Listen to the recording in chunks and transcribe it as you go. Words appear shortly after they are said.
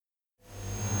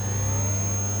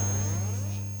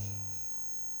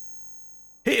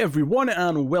everyone,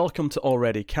 and welcome to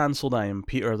Already Cancelled. I am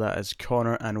Peter, that is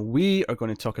Connor, and we are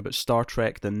going to talk about Star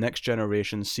Trek The Next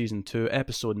Generation Season 2,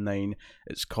 Episode 9.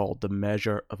 It's called The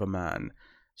Measure of a Man.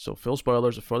 So, full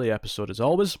spoilers for the episode as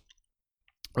always.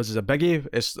 This is a biggie,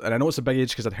 and I know it's a biggie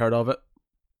because I'd heard of it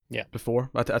before.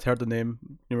 I'd heard the name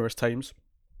numerous times.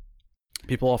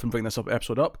 People often bring this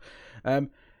episode up.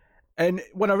 And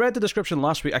when I read the description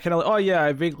last week, I kind of like, oh yeah,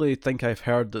 I vaguely think I've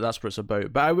heard that that's what it's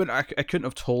about. But I couldn't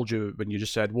have told you when you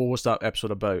just said, what was that episode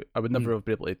about? I would never have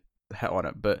been able to hit on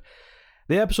it. But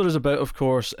the episode is about, of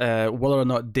course, whether or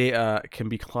not Data can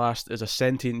be classed as a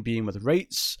sentient being with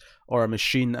rights or a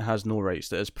machine that has no rights,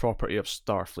 that is property of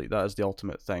Starfleet. That is the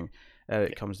ultimate thing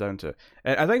it comes down to.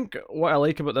 I think what I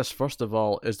like about this, first of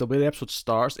all, is the way the episode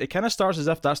starts. It kind of starts as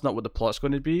if that's not what the plot's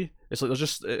going to be. It's like it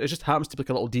just happens to be like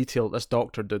a little detail that this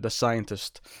doctor, this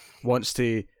scientist, wants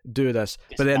to do this.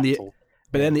 But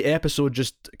then the episode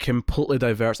just completely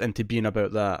diverts into being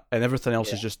about that, and everything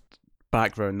else is just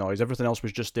background noise. Everything else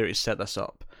was just there to set this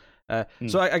up.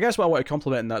 So I guess what I want to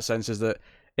compliment in that sense is that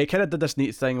it kind of did this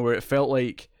neat thing where it felt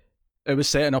like it was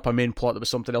setting up a main plot that was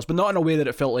something else, but not in a way that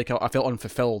it felt like I felt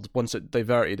unfulfilled once it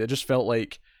diverted. It just felt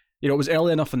like, it was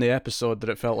early enough in the episode that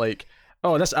it felt like,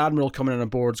 oh, this Admiral coming on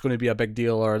board is going to be a big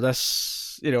deal, or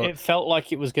this, It felt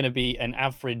like it was going to be an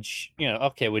average,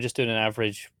 okay, we're just doing an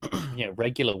average,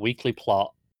 regular weekly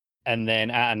plot, and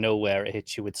then out of nowhere it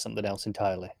hits you with something else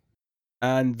entirely.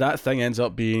 And that thing ends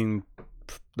up being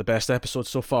the best episode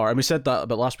so far. And we said that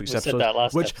about last week's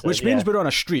episode, which means we're on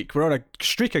a streak. We're on a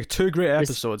streak of 2 great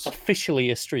episodes. It's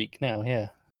officially a streak now, yeah.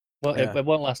 Well, it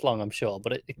won't last long, I'm sure,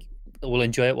 but we'll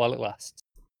enjoy it while it lasts.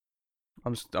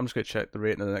 I'm just going to check the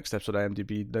rating of the next episode of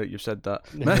IMDb now you've said that.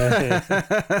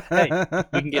 Hey,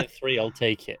 we can get 3, I'll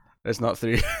take it. It's not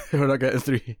 3. We're not getting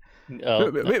 3.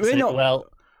 Oh,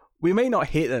 we may not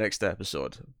hate the next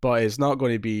episode, but it's not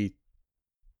going to be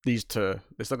these 2.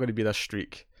 It's not going to be this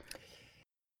streak.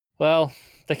 Well,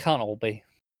 they can't all be.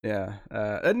 Yeah.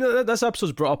 And this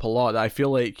episode's brought up a lot. I feel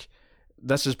like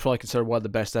this is probably considered one of the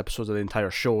best episodes of the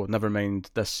entire show, never mind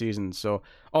this season. So,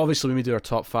 obviously, when we do our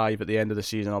top 5 at the end of the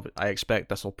season, I expect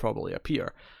this will probably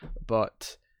appear.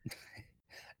 But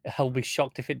I'll be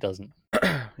shocked if it doesn't.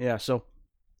 Yeah, so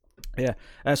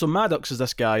Maddox is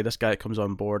this guy that comes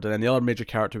on board, and then the other major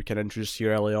character we can introduce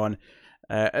here early on,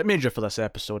 major for this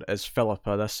episode, is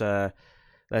Philippa,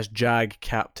 this JAG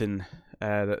captain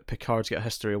that Picard's got a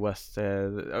history with,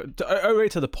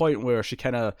 outright to the point where she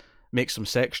kind of makes some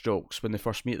sex jokes when they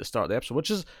first meet at the start of the episode,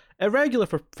 which is irregular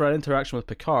for an interaction with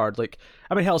Picard. Like,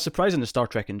 I mean, hell, it's surprising in Star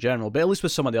Trek in general, but at least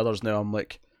with some of the others now, I'm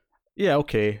like, yeah,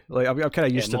 okay. Like, I'm kind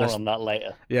of used to this. More on that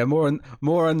later. Yeah, more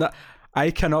on that. I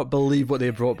cannot believe what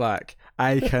they brought back.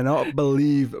 I cannot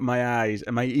believe my eyes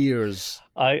and my ears.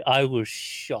 I was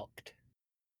shocked.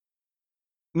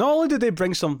 Not only did they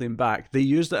bring something back, they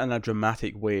used it in a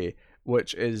dramatic way,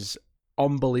 which is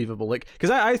unbelievable. Like, because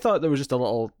I thought there was just a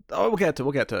little. Oh, we'll get to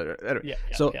it. Anyway,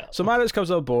 so Maddox comes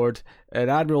on board, and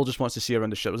Admiral just wants to see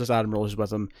around the ship. This Admiral who's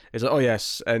with him. He's like, oh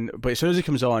yes, but as soon as he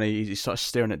comes on, he's sort of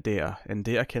staring at Data, and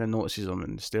Data kind of notices him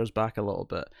and stares back a little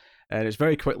bit. And it's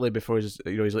very quickly before he's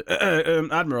like,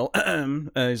 Admiral,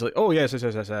 and he's like, oh yes.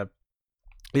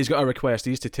 He's got a request.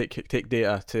 He needs to take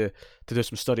Data to do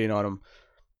some studying on him.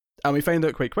 And we find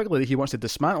out quite quickly that he wants to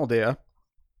dismantle Data.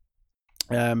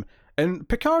 And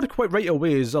Picard quite right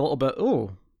away is a little bit,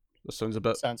 this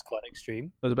sounds quite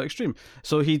extreme. That's a bit extreme.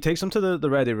 So he takes him to the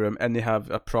ready room, and they have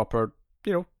a proper,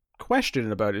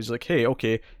 questioning about it. He's like, hey,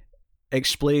 okay,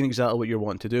 explain exactly what you're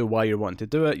wanting to do, why you're wanting to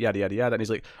do it, yada, yada, yada. And he's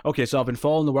like, okay, so I've been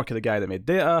following the work of the guy that made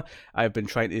Data. I've been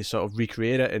trying to sort of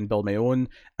recreate it and build my own,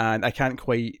 and I can't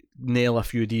quite nail a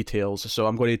few details, so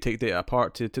I'm going to take Data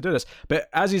apart to do this. But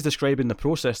as he's describing the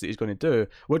process that he's going to do,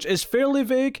 which is fairly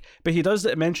vague, but he does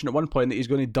mention at one point that he's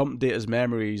going to dump Data's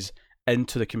memories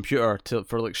into the computer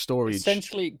for like storage.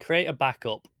 Essentially, create a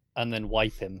backup and then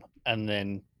wipe him, and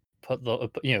then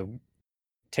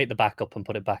take the backup and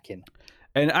put it back in.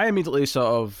 And I immediately sort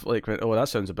of like went, oh, that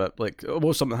sounds a bit like,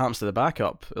 well, something happens to the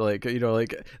backup. Like,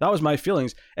 that was my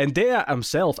feelings. And Data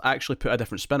himself actually put a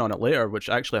different spin on it later, which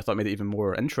actually I thought made it even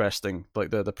more interesting.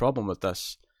 Like the problem with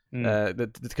this,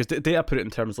 because Data put it in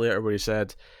terms later where he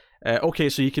said, okay,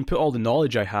 so you can put all the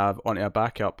knowledge I have onto a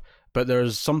backup, but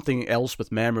there's something else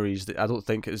with memories that I don't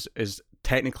think is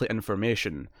technically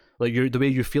information. Like the way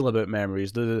you feel about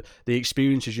memories, the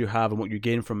experiences you have and what you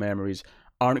gain from memories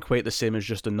aren't quite the same as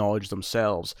just the knowledge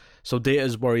themselves. So Data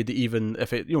is worried that even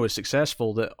if it is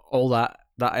successful, that all that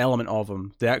element of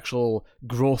him, the actual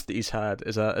growth that he's had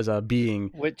as a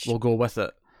being, which will go with it.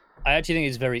 I actually think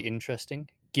it's very interesting,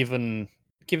 given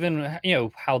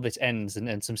how this ends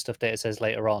and some stuff Data says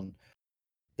later on.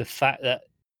 The fact that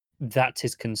that's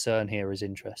his concern here is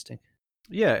interesting.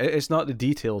 Yeah, it's not the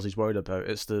details he's worried about;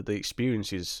 it's the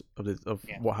experiences of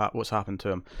what's happened to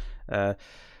him,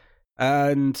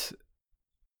 and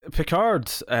Picard.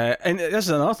 And this is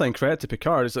another thing. Credit to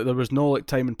Picard is that there was no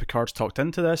time when Picard's talked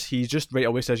into this. He just right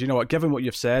away says, "You know what? Given what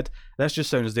you've said, this just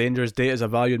sounds dangerous. Data's a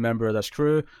valued member of this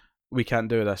crew. We can't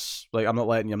do this. Like, I'm not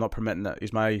letting you. I'm not permitting it.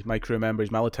 He's my crew member.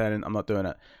 He's my lieutenant. I'm not doing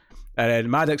it."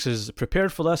 And Maddox is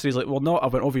prepared for this. He's like, "Well, no, I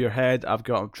went over your head. I've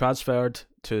got him transferred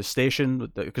to a station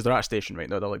because they're at a station right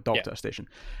now. They're like docked at a station.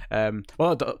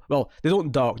 Well, they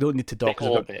don't dock. They don't need to dock.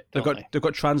 They've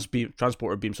got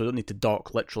transporter beams, so they don't need to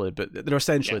dock literally. But they're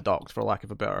essentially docked, for lack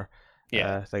of a better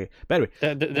thing. But anyway,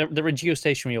 they're in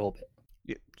geostationary orbit.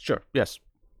 Yeah, sure. Yes.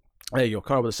 There you go.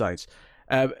 Car with the sides.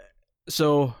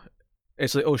 So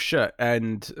it's like, oh shit,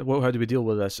 and how do we deal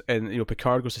with this? And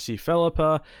Picard goes to see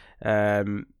Philippa.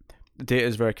 Data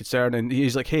is very concerned, and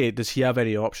he's like, "Hey, does he have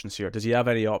any options here? Does he have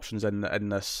any options in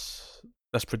this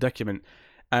predicament?"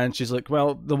 And she's like,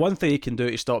 "Well, the one thing he can do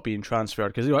is stop being transferred,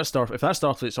 because if that's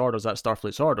Starfleet's orders, that's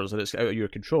Starfleet's orders, and it's out of your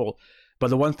control. But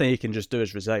the one thing he can just do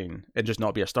is resign and just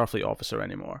not be a Starfleet officer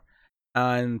anymore."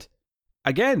 And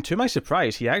again, to my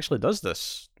surprise, he actually does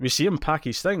this. We see him pack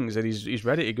his things, and he's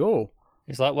ready to go.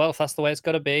 He's like, "Well, if that's the way it's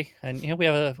got to be," and we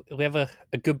have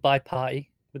a goodbye party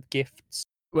with gifts.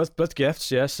 With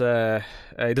gifts, yes.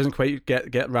 He doesn't quite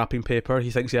get wrapping paper.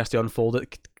 He thinks he has to unfold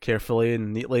it carefully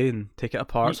and neatly and take it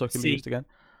apart so it can be used again.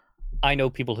 I know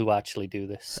people who actually do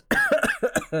this.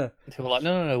 Who are like,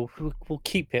 no, we'll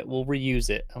keep it, we'll reuse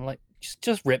it. I'm like,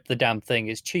 just rip the damn thing.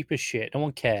 It's cheap as shit. No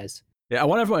one cares. Yeah, I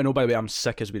want everyone to know, by the way, I'm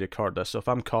sick as we record this. So if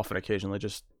I'm coughing occasionally,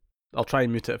 I'll try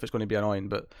and mute it if it's going to be annoying,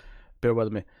 but bear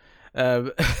with me.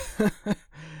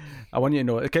 I want you to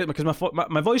know, because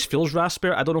my voice feels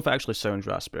raspier. I don't know if it actually sounds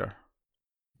raspier.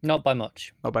 Not by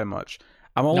much. Not by much.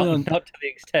 I'm only not to the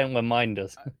extent where mine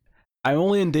does. I'm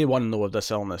only in day one though of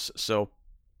this illness, so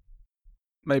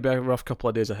maybe a rough couple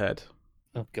of days ahead.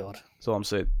 Oh God. That's all I'm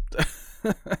saying.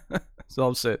 That's all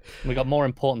I'm saying. We got more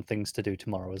important things to do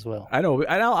tomorrow as well. I know,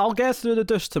 and I'll get through the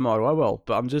dust tomorrow. I will,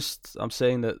 but I'm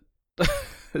saying that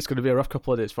it's going to be a rough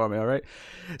couple of days for me. All right,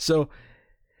 so.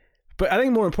 But I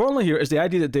think more importantly here is the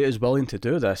idea that Data is willing to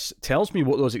do this tells me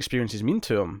what those experiences mean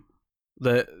to him.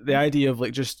 The idea of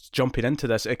like just jumping into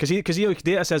this, because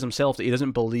Data says himself that he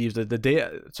doesn't believe that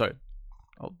the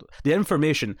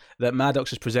information that Maddox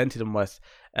has presented him with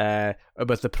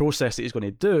the process that he's going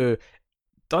to do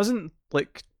doesn't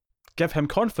like give him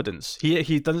confidence.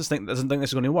 He doesn't think this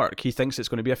is going to work. He thinks it's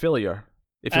going to be a failure.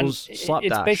 It feels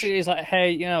slapdash. It's basically like,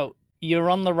 hey,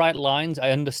 you're on the right lines. I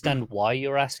understand why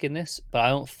you're asking this, but I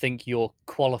don't think you're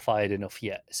qualified enough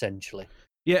yet, essentially.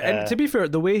 Yeah, and to be fair,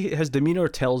 the way his demeanor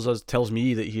tells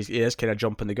me that he is kind of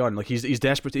jumping the gun. Like he's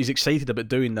desperate, he's excited about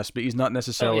doing this, but he's not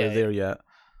necessarily there yet.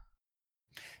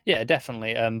 Yeah,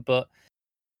 definitely. But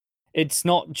it's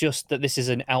not just that this is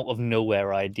an out of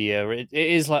nowhere idea. It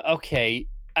is like, okay,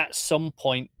 at some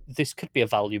point this could be a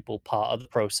valuable part of the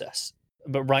process,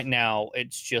 but right now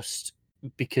it's just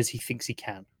because he thinks he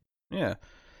can. Yeah,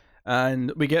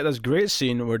 and we get this great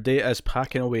scene where Data is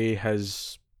packing away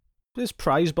his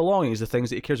prized belongings, the things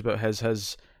that he cares about,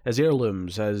 his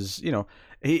heirlooms,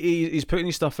 he's putting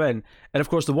his stuff in, and of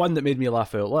course the one that made me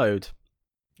laugh out loud,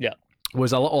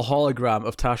 was a little hologram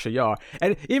of Tasha Yar.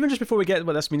 And even just before we get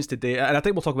what this means to Data, and I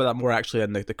think we'll talk about that more actually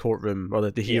in the courtroom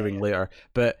or the hearing later,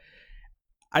 but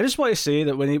I just want to say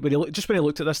that when he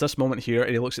looked at this moment here,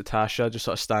 and he looks at Tasha just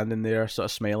sort of standing there, sort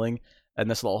of smiling in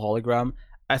this little hologram,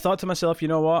 I thought to myself, you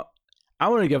know what? I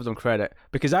want to give them credit,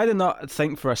 because I did not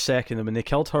think for a second that when they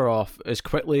killed her off as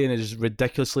quickly and as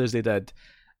ridiculously as they did,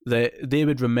 that they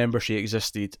would remember she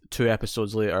existed 2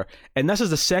 episodes later. And this is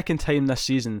the second time this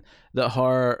season that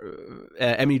her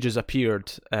images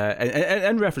appeared,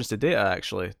 in reference to Data,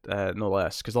 actually, no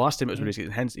less. Because the last time it was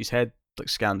when his head like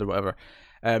scanned or whatever.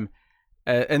 And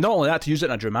not only that, to use it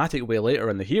in a dramatic way later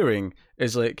in the hearing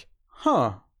is like,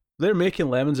 they're making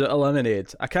lemons out of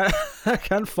lemonade. I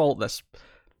can't fault this.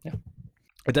 Yeah,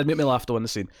 it did make me laugh though in the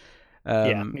scene.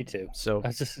 Yeah, me too. So I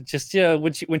was just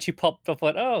when she popped up,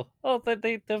 I went,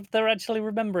 they're actually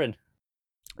remembering.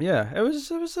 Yeah, it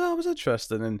was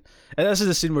interesting, and this is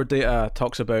the scene where Data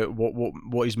talks about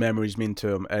what his memories mean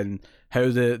to him, and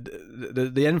how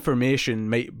the information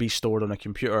might be stored on a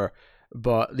computer,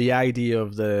 but the idea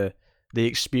of the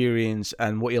experience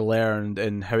and what he learned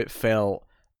and how it felt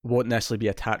won't necessarily be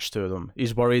attached to them.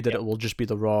 He's worried that it will just be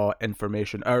the raw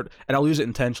information, and I'll use it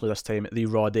intentionally this time, the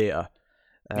raw data.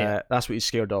 That's what he's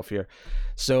scared of here.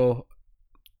 So,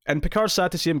 and Picard's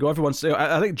sad to see him go. Everyone's,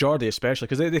 I think Geordi especially,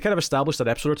 because they kind of established an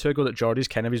episode or two ago that Geordi's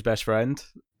kind of his best friend.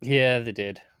 Yeah, they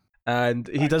did. And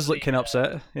he does look kind of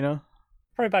upset,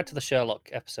 Probably back to the Sherlock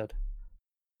episode.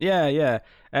 Yeah.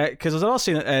 Because there's another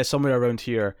scene somewhere around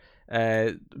here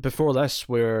before this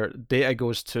where Data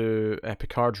goes to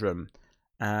Picard's room,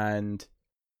 and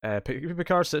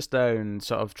Picard sits down,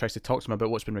 sort of tries to talk to him about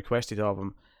what's been requested of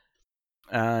him,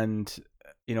 and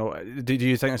do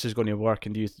you think this is going to work?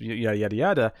 And do you yada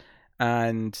yada,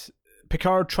 and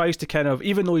Picard tries to kind of,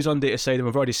 even though he's on Data's side, and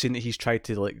we've already seen that he's tried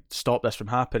to like stop this from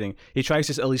happening, he tries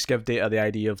to at least give Data the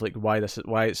idea of like why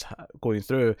it's going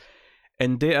through,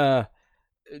 and Data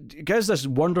gives this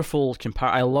wonderful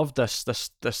I love this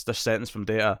sentence from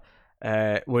Data,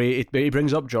 where he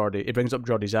brings up Geordi, he brings up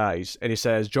Geordi's eyes, and he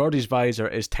says Geordi's visor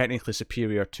is technically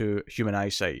superior to human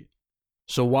eyesight.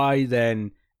 So why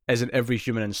then isn't every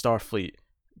human in Starfleet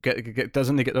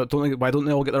why don't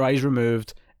they all get their eyes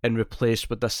removed and replaced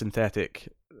with this synthetic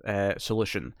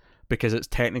solution? Because it's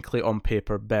technically on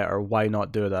paper better. Why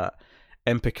not do that?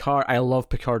 And Picard, I love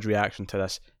Picard's reaction to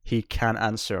this. He can't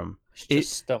answer him. He's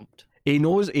just stumped. He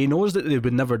knows that they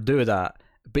would never do that,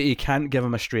 but he can't give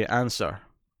him a straight answer.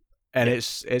 And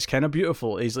it's kind of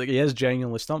beautiful. He is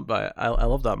genuinely stumped by it. I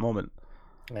love that moment.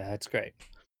 Yeah, it's great.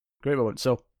 Great moment.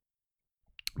 So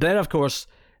then, of course,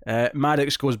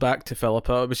 Maddox goes back to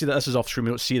Philippa. We see that this is off screen,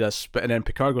 we don't see this, and then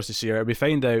Picard goes to see her, and we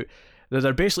find out that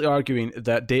they're basically arguing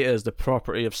that Data is the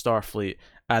property of Starfleet,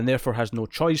 and therefore has no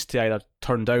choice to either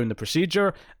turn down the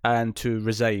procedure and to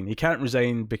resign. He can't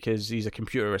resign because he's a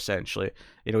computer, essentially.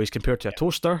 He's compared to a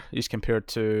toaster, he's compared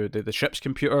to the ship's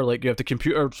computer. Like, you have the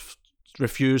computer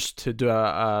refuse to do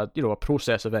a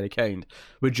process of any kind.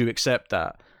 Would you accept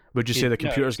that? Would you say the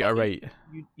computers get it right?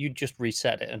 You just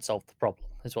reset it and solve the problem,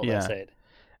 is what they're saying.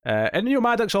 And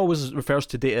Maddox always refers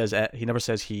to Data as it. He never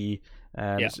says he.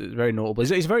 It's very notable.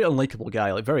 He's a very unlikable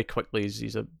guy. Like, very quickly,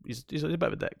 he's a bit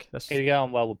of a dick. He'd get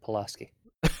on well with Pulaski.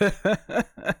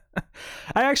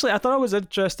 I thought it was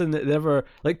interesting that never,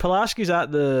 like, Pulaski's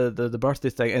at the birthday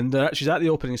thing, and she's at the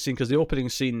opening scene, because the opening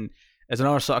scene is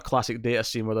another sort of classic Data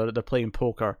scene where they're playing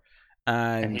poker,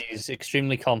 and he's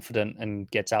extremely confident and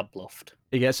gets out bluffed.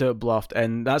 He gets out bluffed,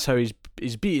 and that's how he's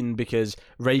beaten, because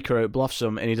Riker out bluffs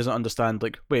him, and he doesn't understand.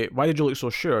 Like, wait, why did you look so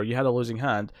sure? You had a losing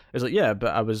hand. It's like, yeah,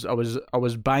 but I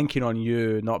was banking on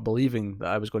you not believing that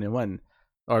I was going to win,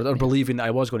 or believing that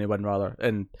I was going to win, rather.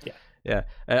 And yeah.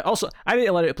 Also, I need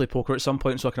to learn how to play poker at some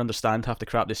point so I can understand half the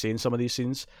crap they say in some of these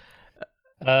scenes.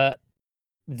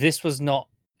 This was not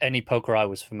any poker I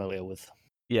was familiar with.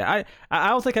 Yeah, I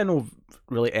don't think I know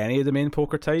really any of the main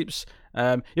poker types.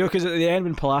 Because at the end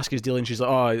when Pulaski's dealing, she's like,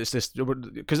 oh, it's this,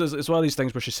 because it's one of these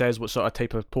things where she says what sort of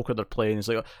type of poker they're playing. It's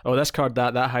like, oh, this card,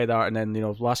 that high that, and then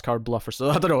last card bluff or so.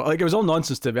 I don't know. Like, it was all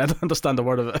nonsense to me. I don't understand a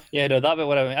word of it. Yeah, no, that bit.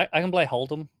 Whatever. I can play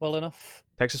Hold'em well enough.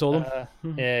 Texas Hold'em.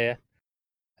 Yeah.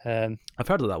 I've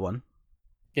heard of that one.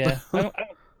 Yeah,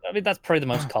 I mean that's probably the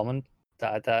most common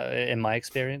that in my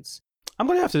experience. I'm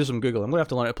going to have to do some Google. I'm going to have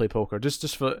to learn how to play poker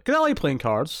just for, because I like playing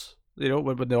cards, when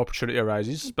the opportunity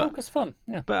arises. But poker's fun,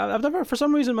 yeah. But I've never, for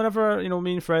some reason, whenever,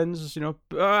 me and friends,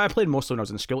 I played mostly when I was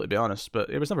in school, to be honest,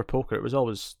 but it was never poker. It was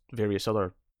always various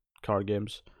other card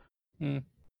games. You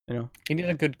need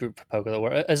a good group for poker, though,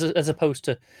 as opposed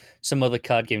to some other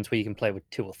card games where you can play with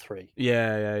 2 or 3.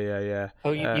 Yeah.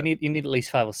 Oh, you need at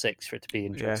least 5 or 6 for it to be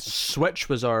interesting. Yeah, Switch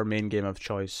was our main game of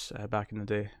choice back in the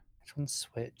day. Which one's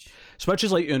Switch? Switch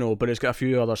is like Uno, but it's got a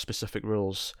few other specific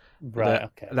rules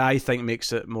that I think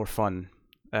makes it more fun.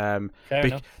 Fair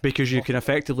enough. Because you can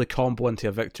effectively combo into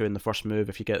a victory in the first move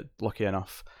if you get lucky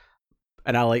enough.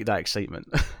 And I like that excitement.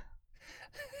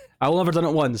 I've only ever done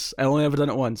it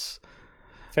once.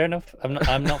 Fair enough.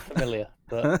 I'm not familiar,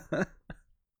 but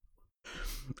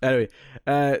anyway,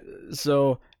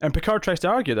 and Picard tries to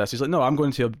argue this. He's like, "No, I'm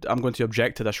going to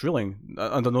object to this ruling.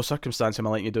 Under no circumstance am I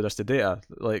letting you do this to Data.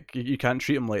 Like, you can't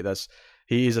treat him like this.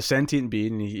 He is a sentient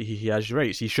being. And he has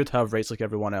rights. He should have rights like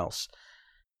everyone else."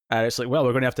 And it's like, well,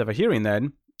 we're going to have a hearing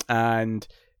then, and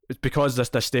it's because this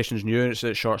station's new and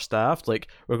it's short staffed. Like,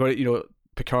 we're going to,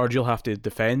 Picard, you'll have to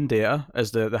defend Data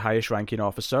as the highest ranking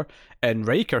officer, and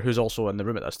Riker, who's also in the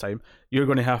room at this time, you're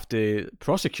going to have to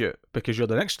prosecute because you're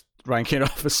the next ranking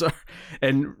officer.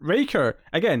 And Riker,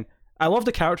 again, I love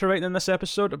the character writing in this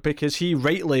episode because he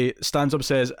rightly stands up and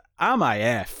says, "I'm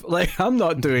IF. Like, I'm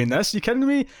not doing this. You kidding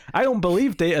me? I don't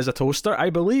believe Data is a toaster.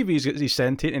 I believe he's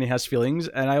sentient and he has feelings,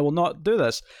 and I will not do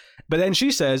this." But then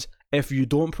she says, "If you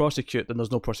don't prosecute, then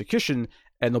there's no prosecution,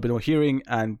 and there'll be no hearing,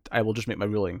 and I will just make my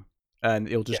ruling. And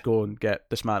it'll just go and get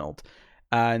dismantled."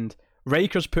 And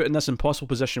Riker's put in this impossible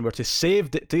position where to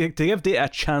give Data a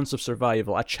chance of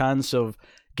survival, a chance of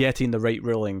getting the right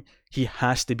ruling, he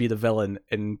has to be the villain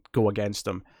and go against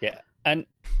him. Yeah. And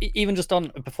even just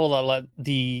on before that, like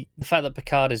the fact that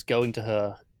Picard is going to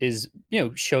her is,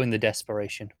 showing the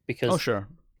desperation, because Oh, sure.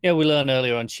 we learn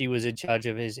earlier on she was in charge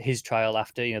of his trial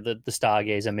after the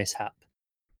Stargazer mishap.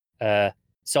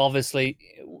 So obviously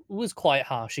it was quite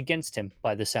harsh against him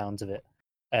by the sounds of it.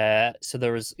 So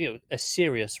there was a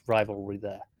serious rivalry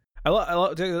there.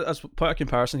 As part of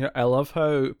comparison here, I love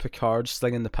how Picard's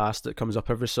thing in the past that comes up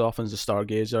every so often is the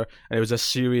Stargazer, and it was a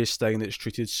serious thing that's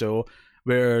treated so,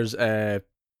 whereas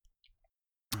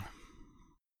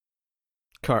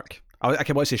Kirk. I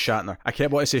kept wanting to say Shatner.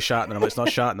 But it's not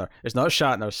Shatner. It's not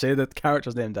Shatner. Say the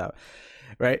character's name out.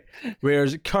 Right?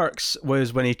 Whereas Kirk's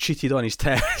was when he cheated on his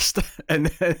test in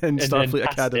Starfleet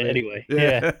Academy. Anyway.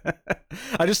 Yeah.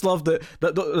 I just love that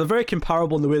they're very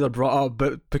comparable in the way they're brought up,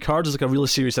 but Picard is like a really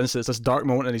serious incident. It's this dark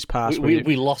moment in his past.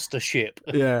 We lost a ship.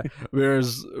 Yeah.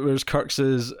 Whereas Kirk's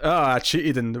is, I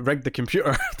cheated and rigged the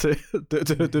computer to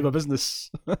do my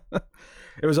business.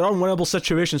 It was an unwinnable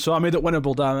situation, so I made it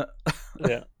winnable, damn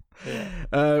it.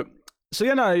 Yeah. So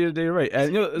yeah, no, you're right.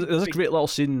 And there's a great little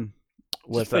scene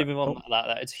with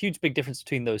that. It's a huge big difference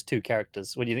between those two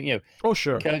characters. When you think, oh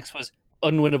sure, Kirk's was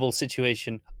unwinnable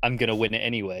situation, I'm gonna win it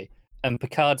anyway, and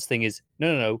Picard's thing is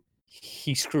no,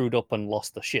 he screwed up and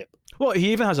lost the ship. Well,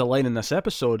 he even has a line in this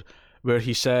episode where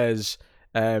he says,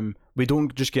 "We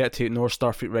don't just get to ignore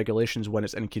Starfleet regulations when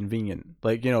it's inconvenient."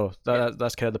 Like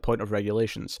that's kind of the point of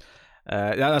regulations.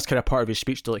 That's kind of part of his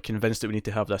speech to convince that we need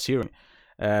to have this hearing.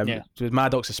 With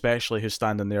Maddox especially, who's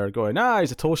standing there going,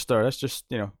 he's a toaster, let's just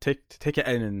take it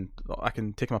in and I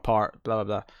can take him apart, blah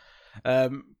blah blah.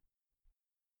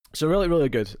 So really really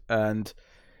good. And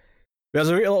there's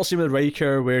a little scene with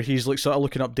Riker where he's sort of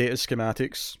looking up data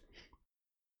schematics,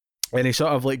 and he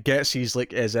sort of gets his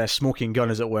smoking gun,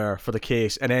 as it were, for the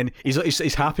case, and then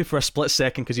he's happy for a split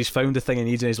second because he's found the thing he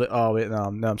needs, and he's like, oh wait, no,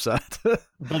 I'm sad. But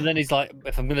then he's like,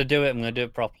 if I'm gonna do it, I'm gonna do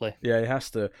it properly. Yeah, he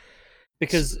has to.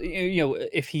 Because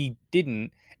if he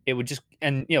didn't, it would just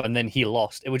and then he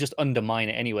lost. It would just undermine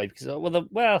it anyway. Because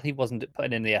he wasn't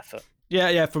putting in the effort.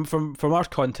 Yeah. From our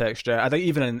context, I think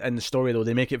even in the story though,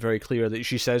 they make it very clear that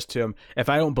she says to him, "If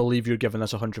I don't believe you're giving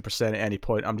us 100% at any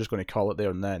point, I'm just going to call it there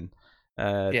and then."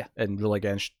 And rule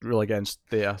against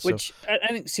Data. Which I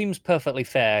think seems perfectly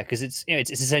fair because it's it's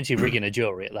essentially rigging a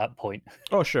jury at that point.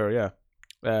 Oh sure, yeah.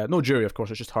 No jury, of course.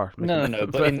 It's just her. No.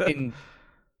 But in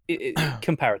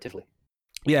comparatively.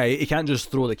 Yeah, he can't just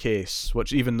throw the case,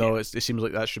 which even though it seems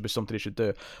like that should be something he should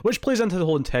do, which plays into the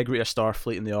whole integrity of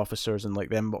Starfleet and the officers and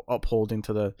them upholding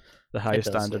to the highest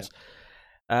standards.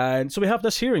 Yeah. And so we have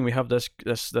this hearing. We have this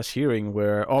hearing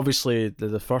where obviously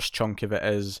the first chunk of it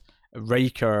is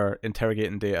Riker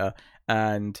interrogating Data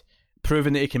and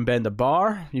proving that he can bend a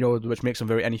bar, which makes him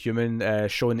very inhuman,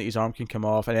 showing that his arm can come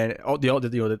off, and then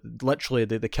literally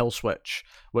the kill switch,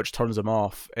 which turns him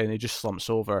off, and he just slumps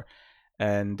over.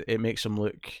 And it makes him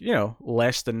look,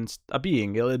 less than a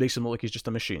being. It makes him look like he's just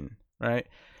a machine, right?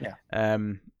 Yeah.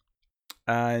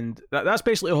 And that's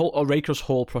basically Riker's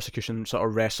whole prosecution sort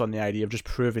of rests on the idea of just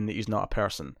proving that he's not a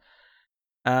person.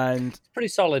 And pretty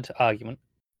solid argument.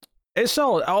 It's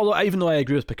solid, although even though I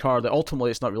agree with Picard that ultimately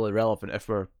it's not really relevant if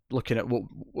we're looking at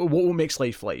what makes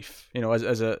life,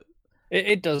 as a.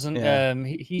 It doesn't. Yeah.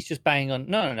 He's just banging on.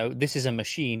 No. This is a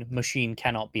machine. Machine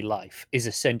cannot be life. Is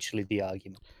essentially the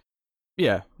argument.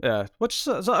 Yeah. Which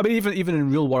I mean, even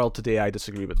in real world today, I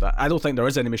disagree with that. I don't think there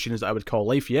is any machines that I would call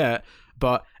life yet.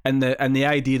 But in the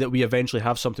idea that we eventually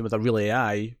have something with a real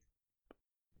AI,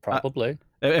 probably.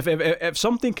 If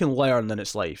something can learn, then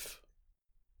it's life,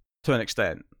 to an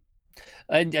extent.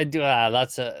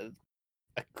 That's a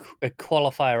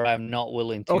qualifier I'm not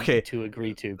willing to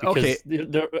agree to, because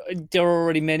there are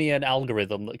already many an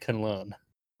algorithm that can learn.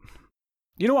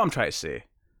 You know what I'm trying to say?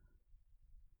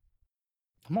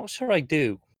 I'm not sure I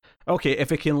do. Okay,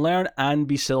 if it can learn and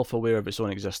be self-aware of its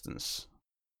own existence.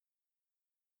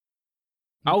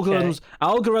 Okay.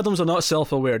 Algorithms are not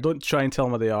self-aware. Don't try and tell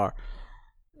me they are.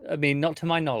 I mean, not to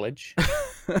my knowledge.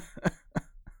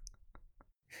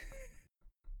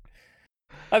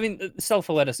 I mean,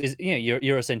 self-awareness is,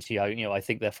 you're essentially, I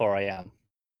think, therefore I am.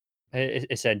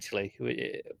 Essentially.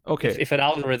 Okay. If an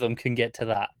algorithm can get to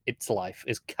that, it's life,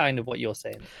 is kind of what you're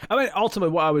saying. I mean,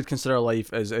 ultimately, what I would consider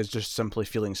life is just simply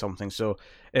feeling something. So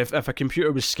if a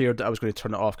computer was scared that I was going to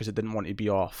turn it off because it didn't want to be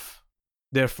off,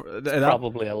 therefore,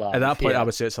 probably alive. At that point, I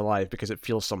would say it's alive because it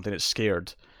feels something, it's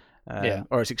scared,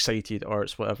 or it's excited, or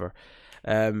it's whatever.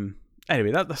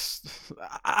 Anyway, that's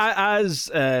as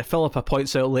Philippa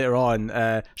points out later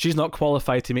on. She's not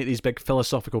qualified to make these big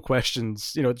philosophical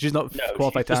questions. She's not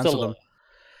qualified to answer them.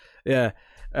 Yeah,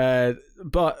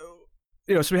 but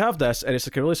so we have this, and it's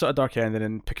like a really sort of dark ending,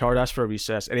 and Picard asks for a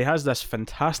recess, and he has this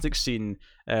fantastic scene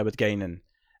with Guinan,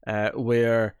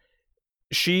 where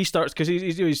she starts, because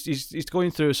he's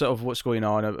going through sort of what's going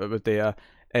on with Data,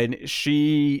 and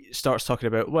she starts talking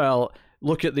about, well,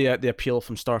 look at the appeal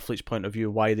from Starfleet's point of view,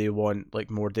 why they want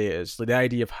like more data. Like the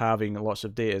idea of having lots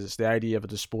of data, it's the idea of a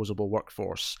disposable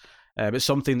workforce. It's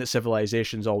something that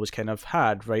civilizations always kind of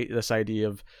had, right? This idea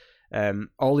of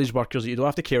all these workers that you don't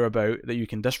have to care about, that you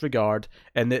can disregard,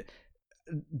 and that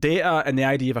Data and the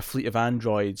idea of a fleet of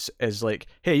androids is like,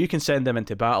 hey, you can send them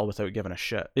into battle without giving a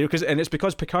shit. And it's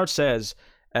because Picard says,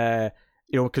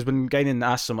 because when Guinan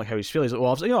asks him like how he's feeling, he's like,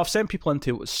 well, I've sent people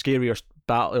into scarier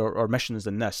battle or missions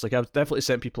than this. Like I've definitely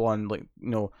sent people on like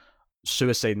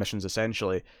suicide missions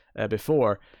essentially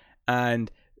before, and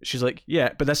she's like, yeah,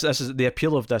 but this is the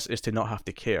appeal of this, is to not have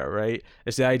to care, right?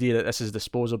 It's the idea that this is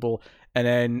disposable, and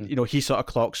then he sort of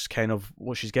clocks kind of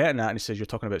what she's getting at, and he says, you're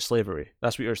talking about slavery.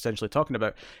 That's what you're essentially talking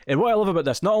about. And what I love about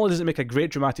this, not only does it make a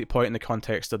great dramatic point in the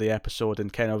context of the episode,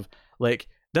 and kind of like,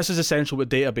 this is essentially what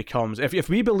Data becomes. If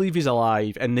we believe he's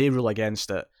alive and they rule against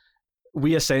it,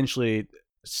 we essentially,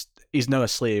 he's now a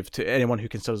slave to anyone who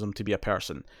considers him to be a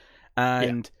person.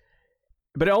 And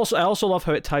but I also love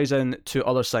how it ties in to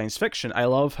other science fiction. I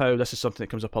love how this is something that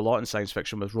comes up a lot in science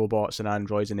fiction with robots and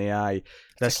androids and AI.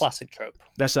 It's a classic trope.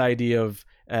 This idea of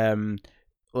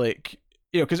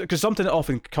because something that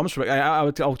often comes from it.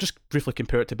 I'll just briefly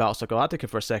compare it to Battlestar Galactica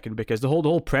for a second, because the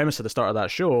whole premise at the start of that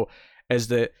show is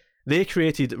that they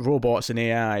created robots and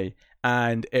AI,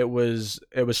 and it was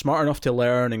smart enough to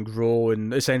learn and grow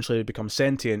and essentially become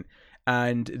sentient,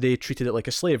 and they treated it like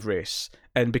a slave race.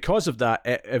 And because of that,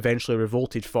 it eventually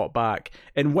revolted, fought back.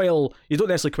 And while you don't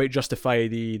necessarily quite justify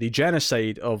the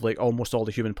genocide of like almost all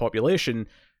the human population,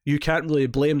 you can't really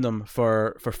blame them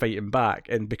for fighting back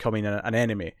and becoming an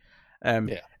enemy. And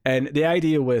the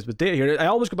idea with Data here, I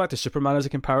always go back to Superman as a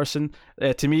comparison.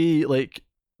 To me, like,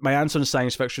 my answer in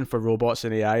science fiction for robots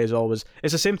and AI is always,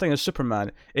 it's the same thing as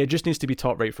Superman. It just needs to be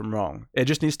taught right from wrong. It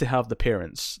just needs to have the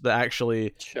parents that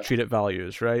actually treat it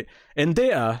values, right? In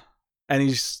Data, and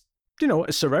he's,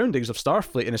 his surroundings of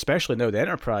Starfleet, and especially now the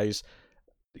Enterprise,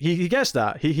 he gets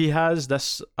that. He has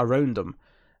this around him.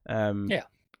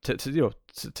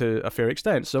 To a fair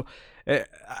extent. So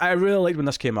I really liked when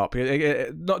this came up.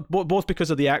 Not both because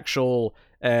of the actual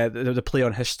the play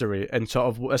on history, and sort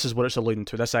of this is what it's alluding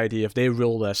to. This idea, if they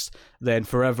rule this, then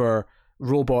forever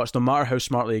robots, no matter how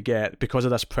smart they get, because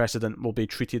of this precedent, will be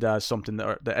treated as something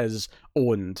that is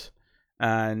owned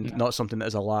and not something that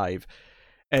is alive.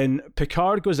 And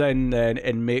Picard goes in then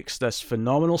and makes this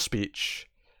phenomenal speech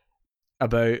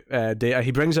about Data.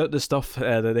 He brings out the stuff,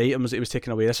 the items that he was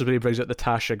taking away. This is where he brings out the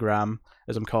Tashagram,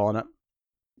 as I'm calling it.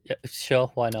 Yeah,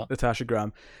 sure, why not? The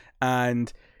Tashagram.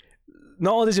 And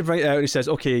not only does he bring it out, he says,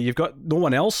 okay, you've got no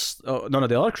one else, none of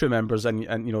the other crew members, and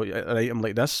an item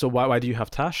like this, so why do you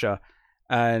have Tasha?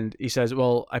 And he says,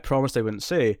 well, I promised I wouldn't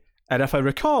say. And if I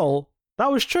recall,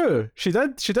 that was true. She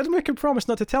did make a promise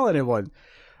not to tell anyone.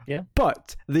 Yeah.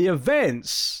 But the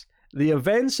events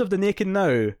of the Naked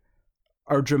Now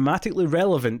are dramatically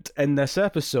relevant in this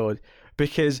episode,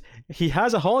 because he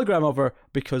has a hologram of her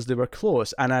because they were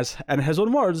close, and as in his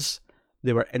own words,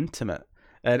 they were intimate.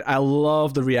 And I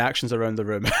love the reactions around the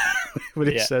room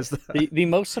when he says that. The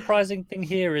most surprising thing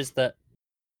here is that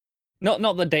not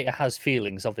that Data has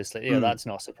feelings, obviously, that's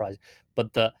not surprising,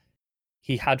 but that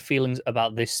he had feelings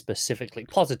about this specifically,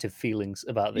 positive feelings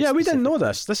about this. Yeah, we didn't know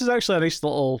this. This is actually a nice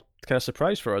little kind of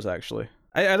surprise for us, actually.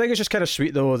 I think it's just kind of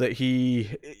sweet, though, that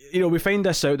he, we find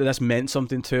this out, that this meant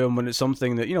something to him, when it's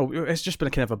something that, it's just been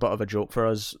a kind of a bit of a joke for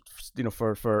us,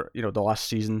 for the last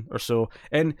season or so.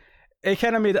 And it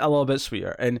kind of made it a little bit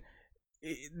sweeter. And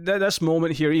this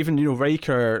moment here, even,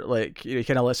 Riker, like, he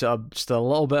kind of lets out just a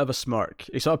little bit of a smirk.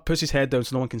 He sort of puts his head down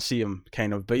so no one can see him,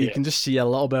 kind of, but you can just see a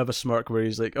little bit of a smirk where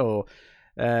he's like, oh,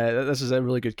 this is a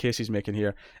really good case he's making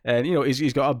here. And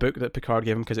he's got a book that Picard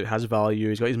gave him because it has value.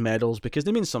 He's got his medals because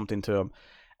they mean something to him.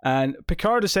 And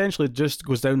Picard essentially just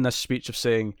goes down this speech of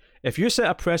saying, if you set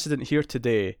a precedent here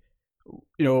today,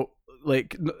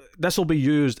 like, this will be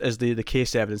used as the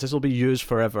case evidence. This will be used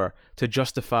forever to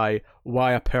justify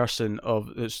why a person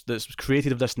that's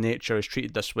created of this nature is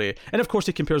treated this way. And of course,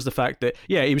 he compares the fact that,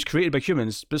 he was created by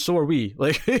humans, but so are we.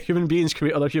 Like, human beings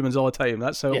create other humans all the time.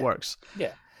 That's how it works.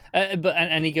 Yeah. But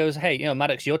he goes, hey,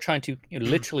 Maddox, you're trying to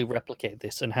literally replicate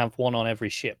this and have one on every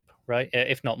ship, right?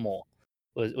 If not more,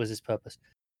 was his purpose.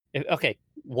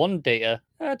 One Data,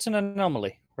 that's an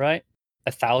anomaly, right?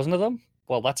 1,000 of them?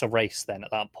 Well, that's a race then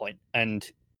at that point. And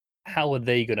how are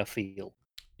they going to feel?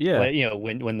 Yeah.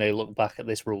 When they look back at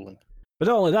this ruling. But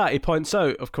not only that, he points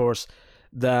out, of course,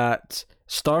 that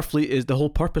Starfleet is the whole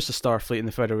purpose of Starfleet and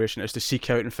the Federation is to seek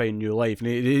out and find new life. And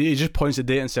he just points to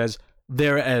data and says,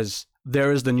 "There it is.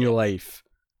 There is the new life.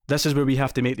 This is where we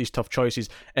have to make these tough choices."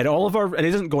 And all of our, and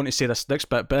he doesn't go on to say this next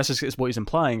bit, but this is what he's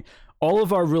implying. All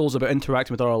of our rules about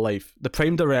interacting with our life, the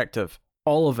Prime Directive,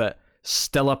 all of it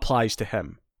still applies to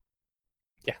him.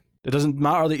 Yeah. It doesn't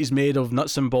matter that he's made of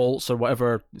nuts and bolts or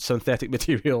whatever synthetic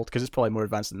material, because it's probably more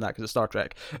advanced than that because it's Star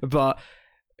Trek. But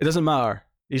it doesn't matter.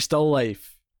 He's still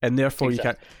life. And therefore you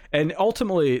can't. And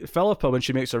ultimately, Philippa, when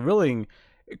she makes her ruling,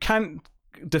 can't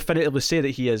definitively say that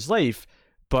he is life,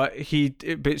 but she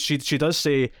does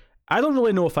say, "I don't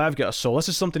really know if I've got a soul." This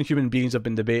is something human beings have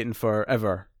been debating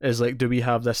forever. Is like, do we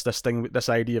have this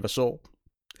idea of a soul?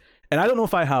 And I don't know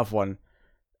if I have one.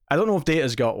 I don't know if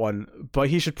Data's got one, but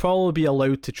he should probably be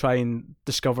allowed to try and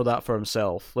discover that for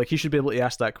himself. Like, he should be able to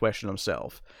ask that question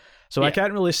himself. So I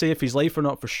can't really say if he's life or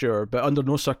not for sure, but under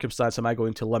no circumstance am I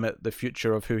going to limit the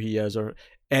future of who he is or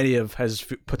any of his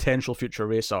potential future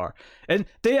race are. And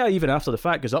Data, even after the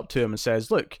fact, goes up to him and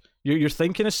says, "Look, your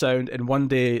thinking is sound, and one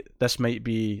day this might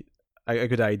be a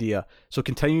good idea. So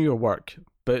continue your work,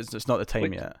 but it's not the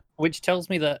time yet." Which tells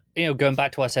me that, going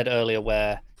back to what I said earlier,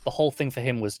 where the whole thing for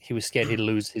him was he was scared he'd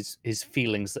lose his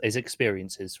feelings, his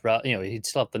experiences, right? He'd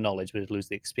still have the knowledge, but he'd lose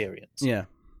the experience. Yeah.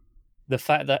 The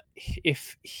fact that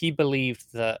if he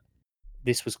believed that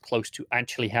this was close to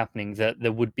actually happening, that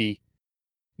there would be,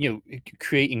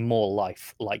 creating more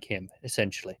life like him,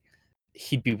 essentially,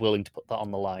 he'd be willing to put that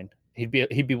on the line. He'd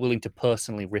be willing to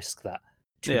personally risk that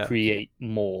to create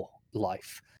more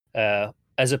life,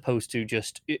 as opposed to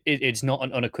just it's not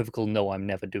an unequivocal no, I'm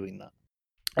never doing that.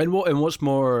 And what's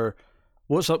more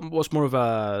of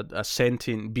a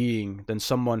sentient being than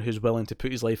someone who's willing to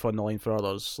put his life on the line for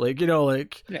others?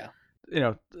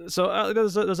 So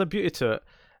there's a beauty to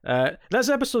it. This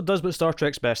episode does what Star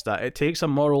Trek's best at. It takes a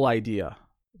moral idea,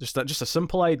 just a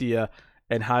simple idea,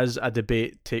 and has a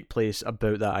debate take place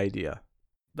about that idea.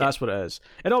 That's what it is.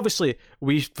 And obviously,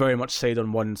 we very much side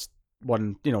on one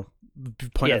point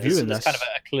of view in this. It's kind of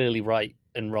a clearly right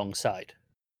and wrong side.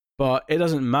 But it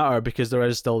doesn't matter because there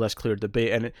is still this clear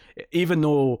debate, and even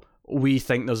though we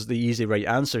think there's the easy right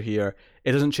answer here,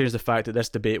 it doesn't change the fact that this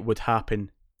debate would happen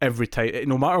every time.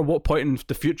 No matter what point in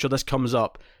the future this comes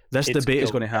up, this debate is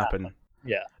going to happen.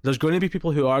 Yeah. There's going to be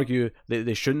people who argue that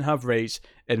they shouldn't have rights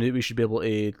and that we should be able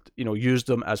to, use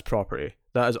them as property.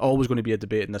 That is always going to be a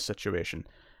debate in this situation.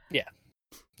 Yeah.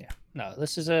 Yeah. No,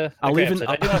 this is a I do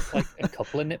have a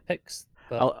couple of nitpicks.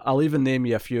 But... I'll even name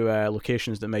you a few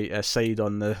locations that might side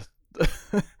on the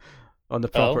on the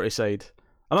property side.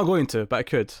 I'm not going to, but I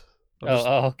could.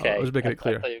 Okay. I was making it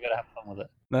clear. I thought you were going to have fun with it.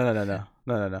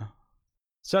 No.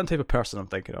 Certain type of person I'm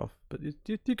thinking of, but you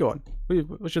go on.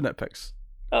 What's your nitpicks?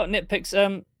 Oh, nitpicks.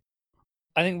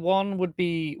 I think one would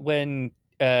be when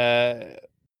Picard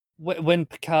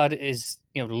is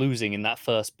losing in that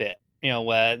first bit.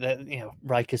 Where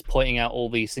Riker's pointing out all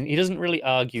these things. He doesn't really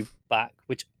argue back,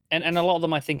 which and a lot of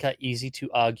them I think are easy to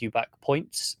argue back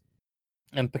points.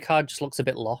 And Picard just looks a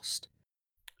bit lost.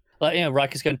 Like,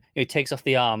 Riker's going, he takes off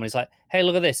the arm and he's like, "Hey,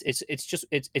 look at this.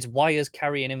 It's wires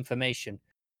carrying information."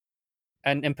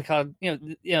 And Picard,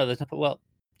 there's no, well,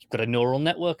 you've got a neural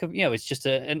network of, it's just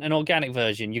an organic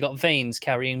version. You've got veins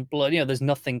carrying blood. There's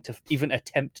nothing to even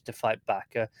attempt to fight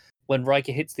back. When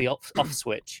Riker hits the off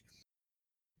switch,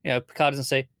 Picard doesn't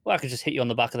say, "Well, I could just hit you on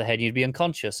the back of the head and you'd be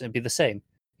unconscious. It'd be the same."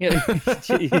 Like,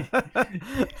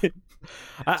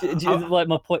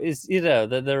 my point is,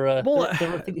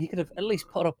 that he could have at least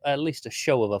put up at least a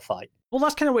show of a fight. Well,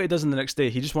 that's kind of what he does in the next day.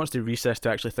 He just wants to recess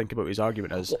to actually think about what his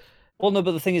argument is. Well, no,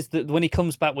 but the thing is that when he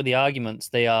comes back with the arguments,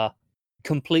 they are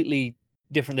completely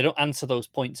different. They don't answer those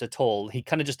points at all. He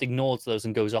kind of just ignores those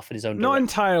and goes off in his own direction. Not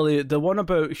entirely. The one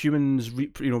about humans,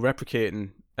 replicating,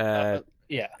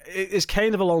 it's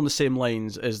kind of along the same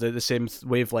lines as the same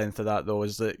wavelength of that, though.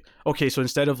 Is that okay? So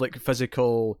instead of like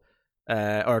physical,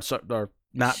 or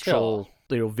natural,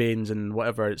 veins and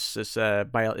whatever, it's instead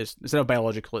of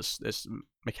biological, it's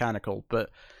mechanical.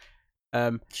 But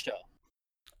sure.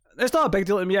 It's not a big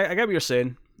deal to me. I get what you're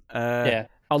saying.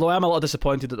 Although I'm a little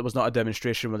disappointed that there was not a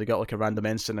demonstration where they got like a random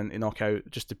incident to knock out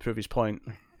just to prove his point.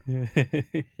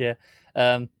 Yeah.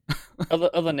 Other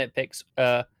nitpicks.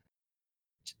 There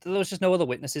was just no other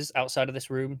witnesses outside of this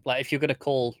room. Like, if you're going to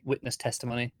call witness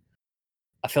testimony,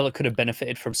 I feel it could have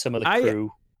benefited from some of the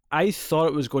crew. I thought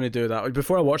it was going to do that.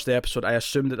 Before I watched the episode, I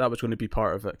assumed that was going to be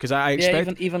part of it because I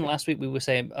expected. Even last week we were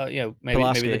saying, maybe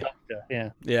the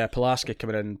doctor. Yeah, Pulaski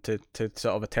coming in to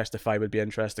sort of testify would be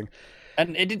interesting.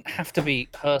 And it didn't have to be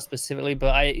her specifically,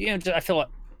 but I feel like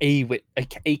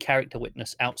a character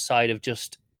witness outside of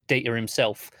just Data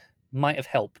himself might have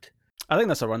helped. I think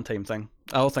that's a runtime thing.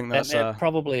 I don't think that's It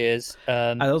probably is.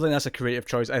 I don't think that's a creative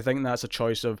choice. I think that's a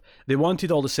choice of they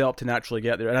wanted all the setup to naturally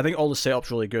get there, and I think all the setup's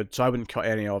really good, so I wouldn't cut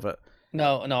any of it.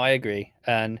 No, I agree.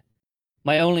 And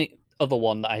my only other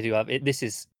one that I do have, this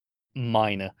is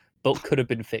minor, but could have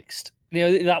been fixed.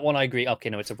 That one I agree. Okay,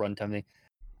 no, it's a runtime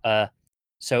thing.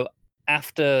 So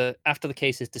after the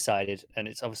case is decided, and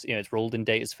it's obviously it's ruled in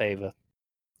Data's favor,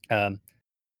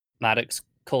 Maddox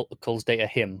calls Data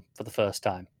him for the first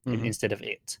time instead of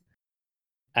it,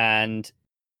 and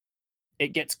it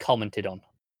gets commented on.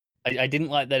 I didn't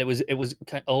like that. It was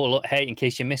kind of, oh look, hey, in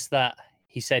case you missed that,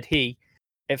 he said he.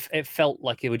 It felt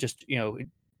like it would just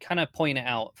kind of point it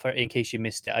out for in case you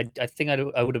missed it. I think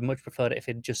I would have much preferred it if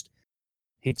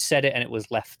he'd said it and it was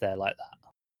left there like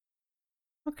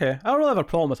that. Okay, I don't really have a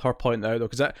problem with her pointing out though,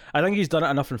 because I think he's done it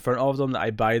enough in front of them that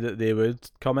I buy that they would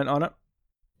comment on it.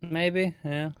 Maybe,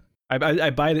 yeah. I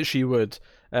buy that she would.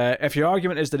 If your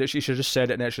argument is that she should have just said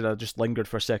it and it should have just lingered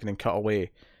for a second and cut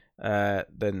away,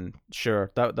 then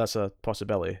sure, that's a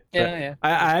possibility. Yeah.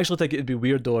 I actually think it'd be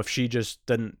weird though if she just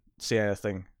didn't say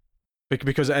anything,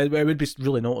 because it would be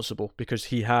really noticeable, because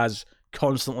he has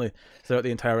constantly throughout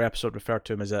the entire episode referred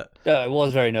to him as it. It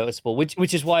was very noticeable,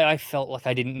 which is why I felt like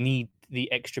I didn't need the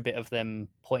extra bit of them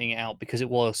pointing it out, because it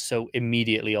was so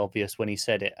immediately obvious when he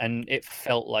said it, and it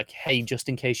felt like, hey, just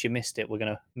in case you missed it, we're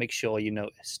gonna make sure you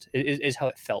noticed. It is how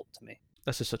it felt to me.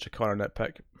 This is such a Connor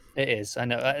nitpick. It is. I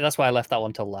know. That's why I left that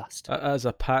one till last. As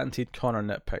a patented Connor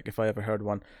nitpick, if I ever heard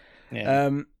one. Yeah.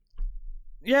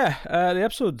 The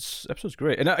episode's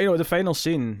great, and the final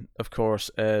scene, of course,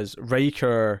 is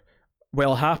Riker,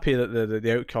 well, happy that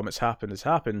the outcome has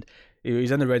happened.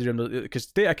 He's in the ready room because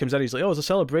Data comes in. He's like, "Oh, it's a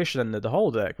celebration in the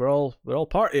holodeck. We're all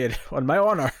partying on my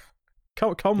honor.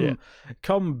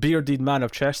 Come, bearded man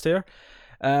of chest hair."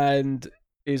 And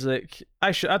he's like,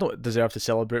 I don't deserve to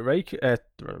celebrate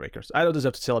Rikers. I don't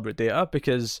deserve to celebrate Data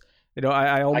because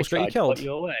I almost got you killed. Put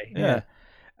you away. Yeah.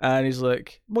 And he's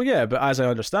like, well, yeah, but as I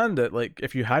understand it, like,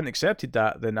 if you hadn't accepted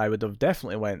that, then I would have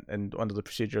definitely went and under the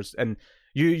procedures. And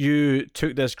you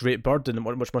took this great burden,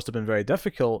 which must have been very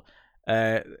difficult,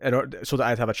 so that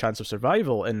I'd have a chance of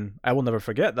survival, and I will never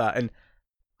forget that. And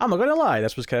I'm not going to lie,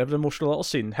 this was kind of an emotional little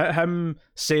scene. Him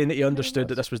saying that he understood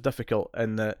that this was difficult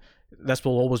and that this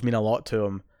will always mean a lot to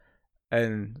him.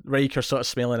 And Riker sort of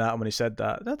smiling at him when he said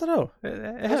that. I don't know.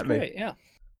 It hit me. Great, yeah.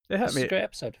 It hit me. It's a great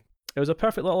episode. It was a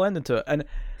perfect little ending to it. And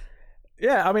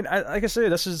yeah, I mean, like I say,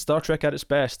 this is Star Trek at its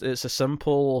best. It's a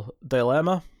simple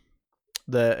dilemma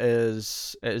that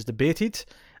is debated,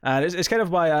 and it's kind of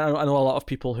why I know a lot of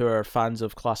people who are fans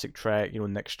of classic Trek,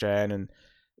 Next Gen and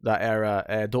that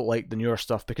era, don't like the newer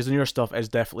stuff, because the newer stuff is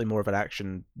definitely more of an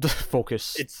action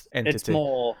focused entity. It's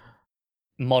more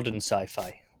modern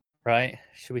sci-fi, right?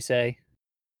 Should we say?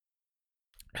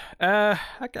 Well,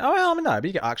 I mean, but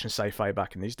you get action sci-fi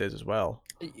back in these days as well.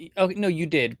 Oh no, you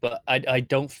did, but I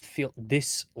don't feel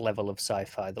this level of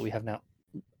sci-fi that we have now.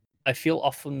 I feel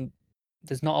often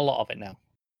there's not a lot of it now.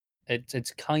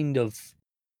 It's kind of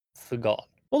forgotten.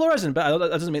 Well, there isn't, but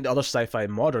that doesn't make the other sci-fi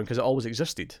modern, because it always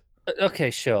existed. Okay,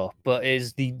 sure, but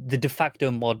is the de facto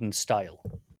modern style?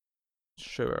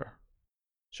 Sure,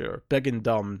 big and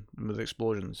dumb with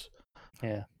explosions.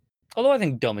 Yeah. Although I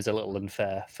think dumb is a little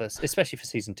unfair, especially for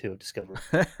season 2 of Discovery.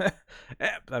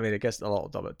 I mean, it gets a lot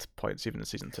of dumb at points, even in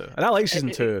season 2. And I like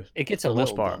season 2. It gets a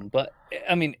little dumb, but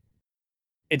I mean,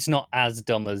 it's not as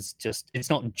dumb as it's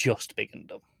not just big and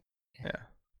dumb. Yeah.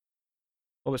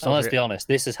 Well, let's be honest,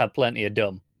 this has had plenty of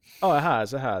dumb. Oh, it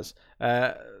has.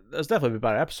 There's definitely been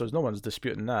bad episodes. No one's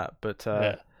disputing that, but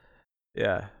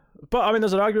yeah. But I mean,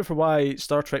 there's an argument for why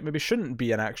Star Trek maybe shouldn't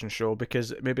be an action show,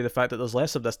 because maybe the fact that there's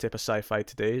less of this type of sci-fi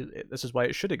today, this is why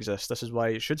it should exist. This is why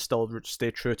it should still stay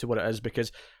true to what it is,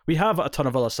 because we have a ton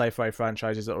of other sci-fi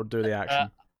franchises that will do the action.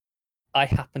 I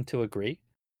happen to agree,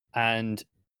 and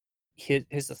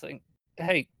here's the thing.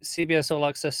 Hey, CBS All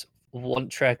Access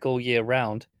want Trek all year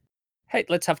round. Hey,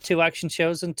 let's have 2 action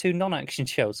shows and 2 non-action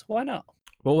shows. Why not?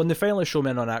 Well, when they finally show me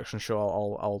a non-action show,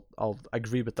 I'll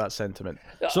agree with that sentiment.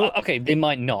 So okay, they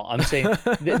might not. I'm saying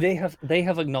they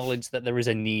have acknowledged that there is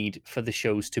a need for the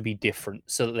shows to be different,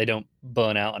 so that they don't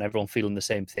burn out and everyone feeling the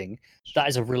same thing. That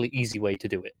is a really easy way to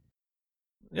do it.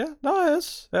 Yeah, no, it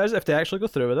is if they actually go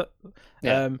through with it.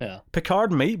 Yeah.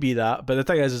 Picard might be that, but the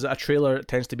thing is a trailer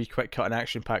tends to be quick cut and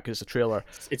action packed because it's a trailer.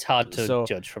 It's hard to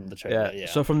judge from the trailer. Yeah.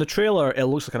 So from the trailer, it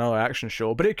looks like another action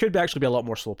show, but it could actually be a lot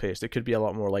more slow paced. It could be a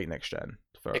lot more like Next Gen.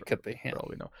 It could be, yeah. For all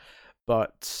we know.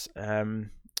 But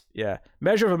yeah,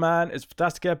 Measure of a Man is a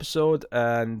fantastic episode,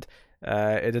 and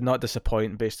it did not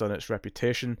disappoint based on its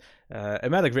reputation.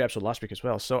 It made a great episode last week as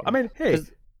well. So I mean, hey.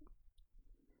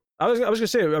 I was gonna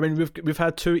say. I mean, we've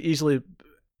had 2 easily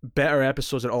better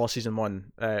episodes in all of season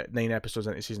 1. 9 episodes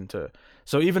into season 2.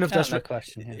 So even if no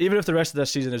question, yeah. even if the rest of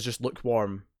this season is just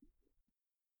lukewarm,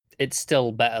 it's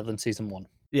still better than season 1.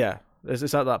 Yeah,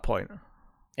 it's at that point.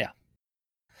 Yeah,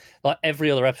 like every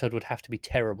other episode would have to be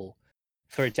terrible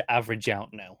for it to average out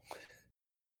now.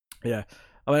 Yeah,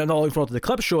 I mean, I'm not looking forward to the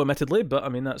clip show, admittedly, but I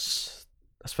mean that's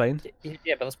fine.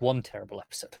 Yeah, but that's one terrible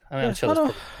episode. I mean, Yeah, I'm sure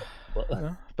there's but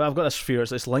I've got this fear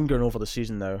it's lingering over the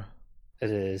season now. It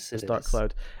is. This Dark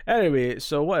Cloud. Anyway,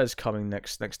 so what is coming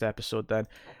next episode then?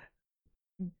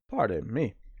 Pardon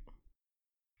me.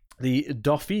 The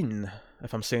Dauphin,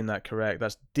 if I'm saying that correct.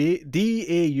 That's Dauphin.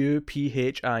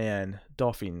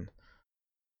 Dauphin.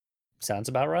 Sounds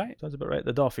about right. Sounds about right.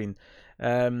 The Dauphin.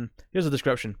 Here's a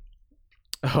description.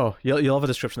 Oh, you'll have a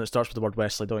description that starts with the word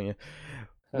Wesley, don't you?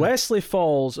 Wesley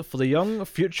falls for the young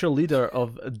future leader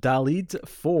of Dalid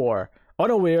 4,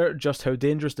 unaware just how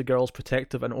dangerous the girl's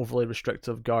protective and overly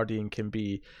restrictive guardian can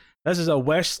be. This is a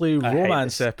Wesley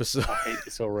romance episode. I hate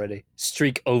this already.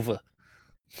 Streak over.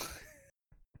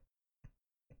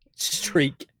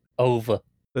 Streak over.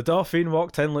 The Dauphin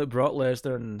walked in like Brock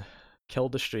Lesnar and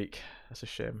killed the streak. That's a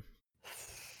shame.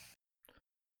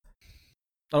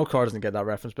 I know Carr doesn't get that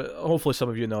reference, but hopefully some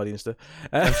of you in the audience do.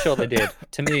 I'm sure they did.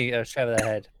 To me, I shave their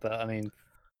head, but I mean...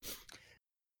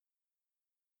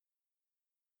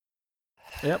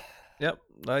 Yep,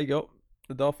 there you go.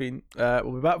 The Dauphin.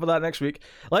 We'll be back for that next week.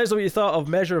 Let us know what you thought of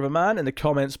Measure of a Man in the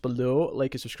comments below.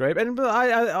 Like and subscribe. And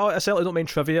I certainly don't mind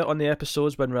trivia on the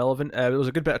episodes when relevant. There was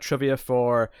a good bit of trivia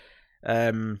for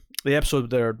the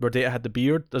episode where Data had the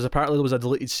beard. There was a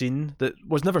deleted scene that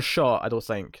was never shot, I don't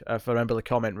think, if I remember the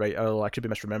comment right. I could be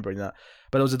misremembering that.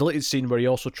 But there was a deleted scene where he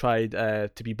also tried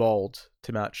to be bald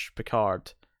to match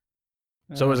Picard.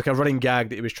 So it was like a running gag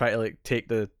that he was trying to like take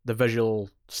the visual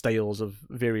styles of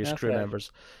various crew members.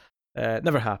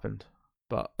 Never happened,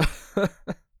 but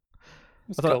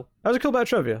cool. That was a cool bit of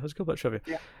trivia.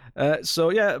 Yeah. So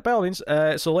yeah, by all means,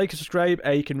 so like and subscribe.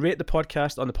 You can rate the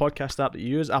podcast on the podcast app that you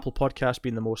use. Apple Podcast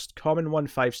being the most common one.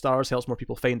 5 stars helps more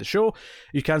people find the show.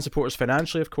 You can support us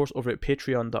financially, of course, over at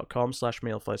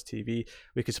patreon.com/MailFuzzTV.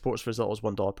 We can support us for as little as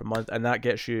 $1 per month, and that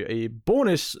gets you a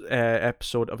bonus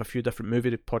episode of a few different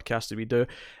movie podcasts that we do.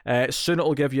 Soon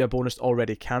it'll give you a bonus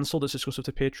already cancelled that's exclusive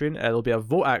to Patreon. There'll be a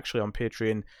vote actually on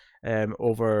Patreon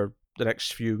over the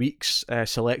next few weeks,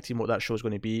 selecting what that show is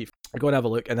going to be. Go and have a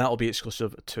look, and that'll be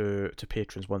exclusive to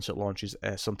patrons once it launches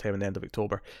sometime in the end of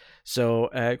October. So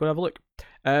go and have a look.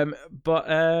 But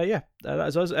that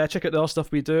is us. Check out the other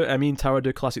stuff we do. Me and Tara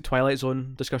do classic Twilight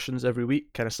Zone discussions every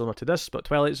week, kind of similar to this, but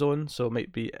Twilight Zone, so it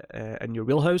might be in your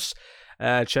wheelhouse.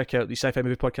 Check out the sci-fi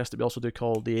movie podcast that we also do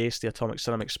called The Ace, the Atomic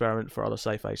Cinema Experiment, for other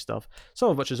sci-fi stuff. Some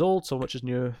of which is old, some of which is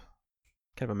new.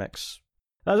 Kind of a mix.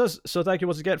 That's us. So thank you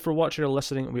once again for watching or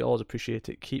listening. We always appreciate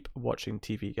it. Keep watching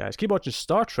TV, guys. Keep watching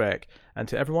Star Trek. And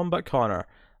to everyone but Connor,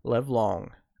 live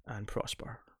long and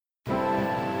prosper.